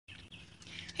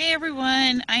Hey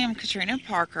everyone, I am Katrina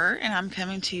Parker and I'm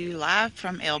coming to you live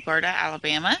from Alberta,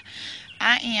 Alabama.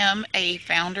 I am a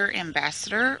founder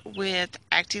ambassador with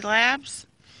ActiLabs.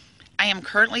 I am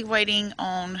currently waiting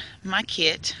on my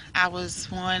kit. I was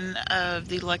one of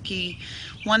the lucky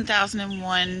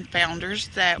 1001 founders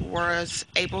that was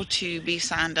able to be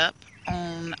signed up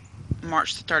on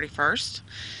March the 31st.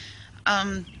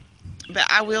 But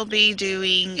I will be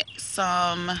doing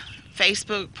some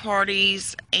Facebook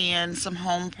parties and some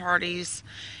home parties.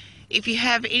 If you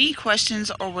have any questions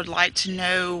or would like to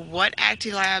know what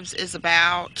ActiLabs is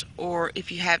about, or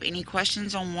if you have any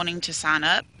questions on wanting to sign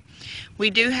up,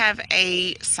 we do have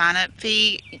a sign up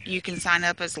fee. You can sign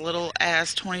up as little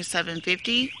as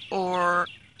 $27.50 or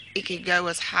it could go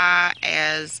as high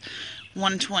as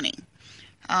 $120.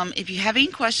 If you have any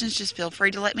questions, just feel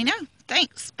free to let me know.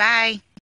 Thanks. Bye.